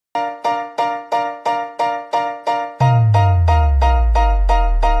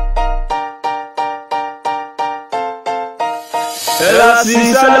Ever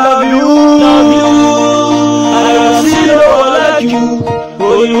since I love you, I see no one like you.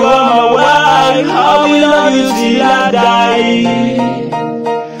 Oh, you are my wife, I will love you till I die.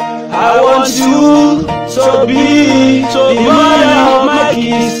 I want you to be the mother of my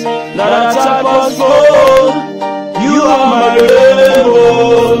kids, not a type of phone. You are my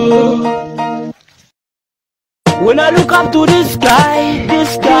rainbow. When I look up to the sky,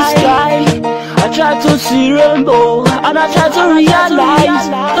 I try to see rainbow, and I try to realize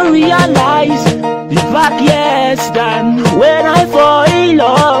the back yesterday when I fall in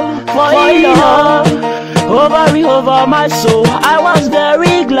love, over my soul. I was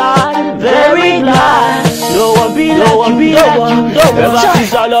very glad. No one be like you. Ever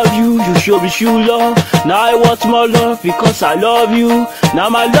since I love you, you show me true love. Now I want more love because I love you. Now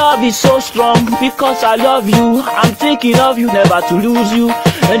my love is so strong because I love you. I'm thinking of you, never to lose you.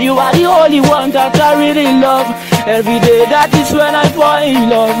 And you are the only one that I really love. Every day, that is when I fall in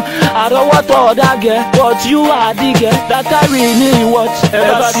love. I don't want all that girl, but you are the girl that I really want.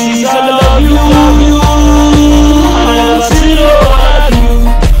 Ever since I love you, I never seen no one like you.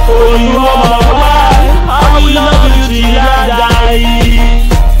 Oh, you are my wife, I will love you till I die.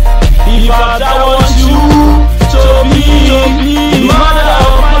 In fact, I want you to be the mother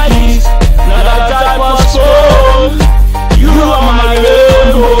of my kids, not a type of soul. You are my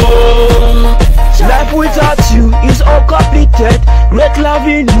rainbow. Life without you is uncompleted. Great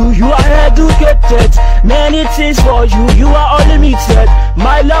loving you, you are educated. Many things for you, you are unlimited.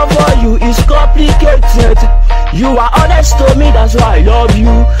 My love for you is complicated. You are honest to me, that's why I love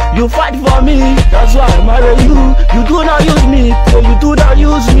you. You fight for me, that's why I marry you. You do not use me, play, you do not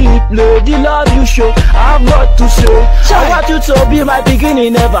use me, play. The love you show, I've got to say. I want you to be my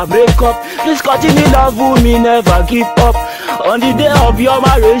beginning, never break up. Please continue love with me, never give up. On the day of your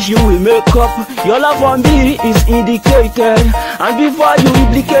marriage, you will make up. Your love for me is indicated, and before you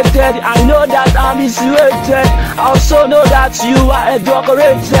implicated, I know that I'm insinuated. I also know that you are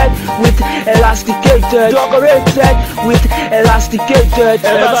decorated with elasticated,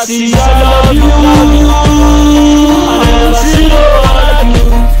 Ever since I love you, I never seen no one like you.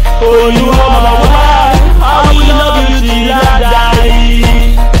 Oh, you are my wife, I will love you till I die.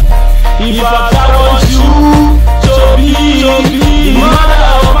 In fact, I want you to be the mother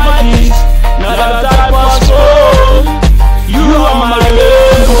of my kids, not a type of soul. You are my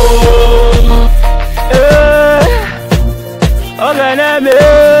rainbow.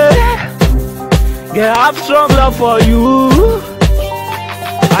 Yeah, I have strong love for you.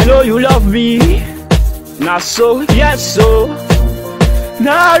 I know you love me. Now so, yes so.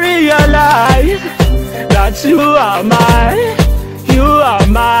 Now I realize that you are mine.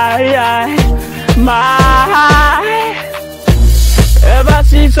 Ever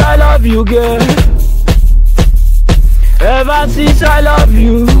since I love you, girl. Ever since I love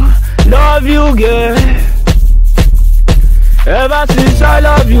you, girl. Ever since I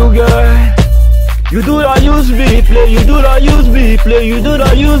love you, girl. You do not use me, play. You do not use me, play. You do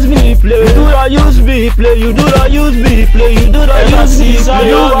not use me, play. You do not use me, play. You do not use me, play. You do not use me, play.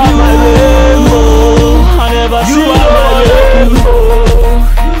 You are my rainbow. I never see my rainbow.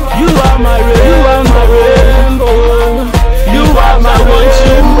 You are my rainbow. You are my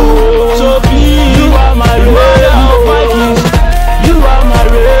rainbow. So be you are my rainbow. You are my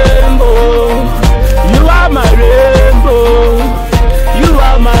rainbow. You are my rainbow. You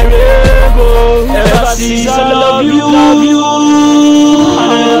are my rainbow. Ever since I love you, I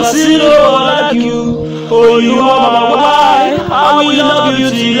never seen no one like you. Oh, you are my wife, I will love you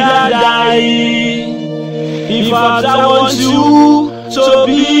till I die. In fact, I want you to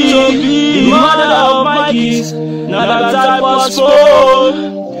be the mother of my kids, not a type of soul.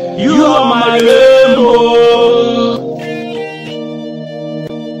 You are my rainbow.